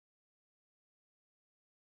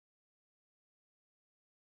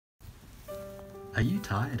Are you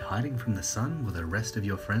tired hiding from the sun while the rest of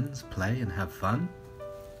your friends play and have fun?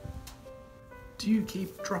 Do you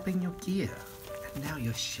keep dropping your gear and now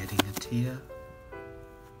you're shedding a tear?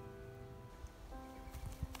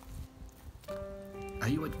 Are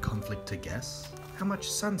you at conflict to guess how much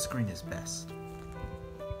sunscreen is best?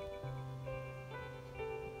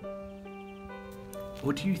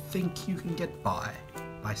 Or do you think you can get by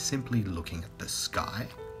simply looking at the sky?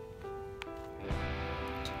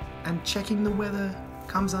 And checking the weather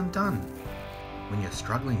comes undone when you're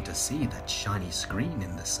struggling to see that shiny screen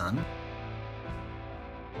in the sun?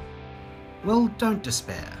 Well, don't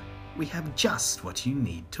despair. We have just what you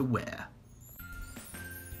need to wear.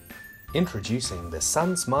 Introducing the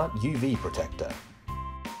SunSmart UV Protector.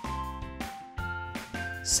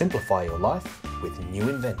 Simplify your life with new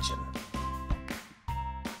invention.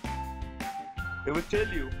 It will tell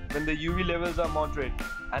you when the UV levels are moderate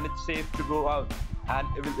and it's safe to go out, and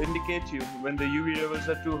it will indicate you when the UV levels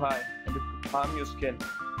are too high and it could harm your skin.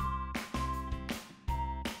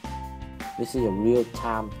 This is a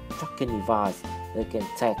real-time tracking device that can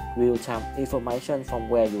take real-time information from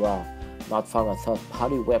where you are, not from a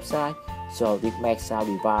third-party website, so this makes our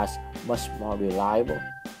device much more reliable.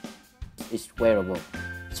 It's wearable,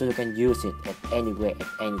 so you can use it at anywhere at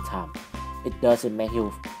any time. It doesn't make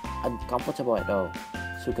you uncomfortable at all,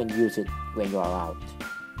 so you can use it when you are out.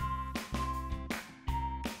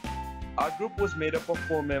 Our group was made up of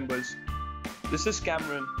 4 members. This is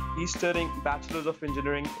Cameron. He's studying Bachelor's of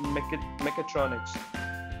Engineering in Mechatronics.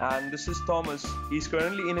 And this is Thomas. He's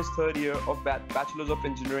currently in his 3rd year of Bachelor's of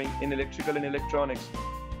Engineering in Electrical and Electronics.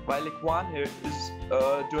 While Ikhwan here is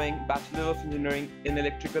doing Bachelor's of Engineering in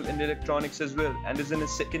Electrical and Electronics as well, and is in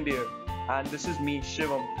his 2nd year. And this is me,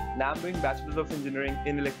 Shivam. Now I'm doing Bachelor's of Engineering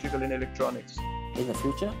in Electrical and Electronics. In the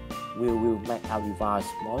future, we will make our device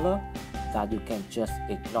smaller that you can just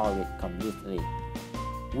ignore it completely.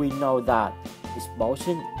 We know that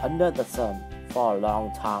exposure under the sun for a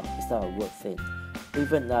long time is not a good thing,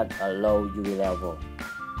 even at a low UV level.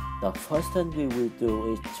 The first thing we will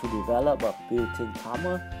do is to develop a built-in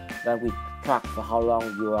timer that will track for how long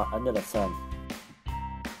you are under the sun.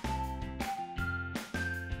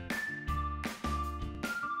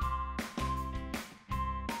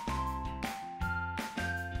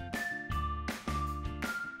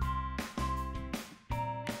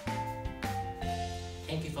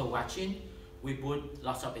 Thank you for watching. We put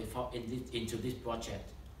lots of effort into this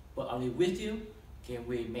project, but only with you can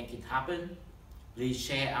we make it happen. Please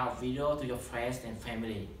share our video to your friends and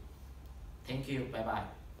family. Thank you. Bye bye.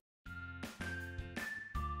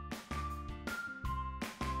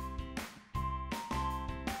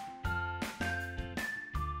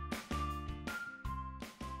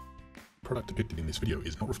 The product depicted in this video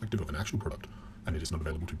is not reflective of an actual product, and it is not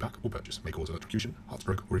available to pack or purchase, may cause electrocution, heart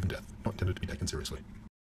stroke, or even death, not intended to be taken seriously.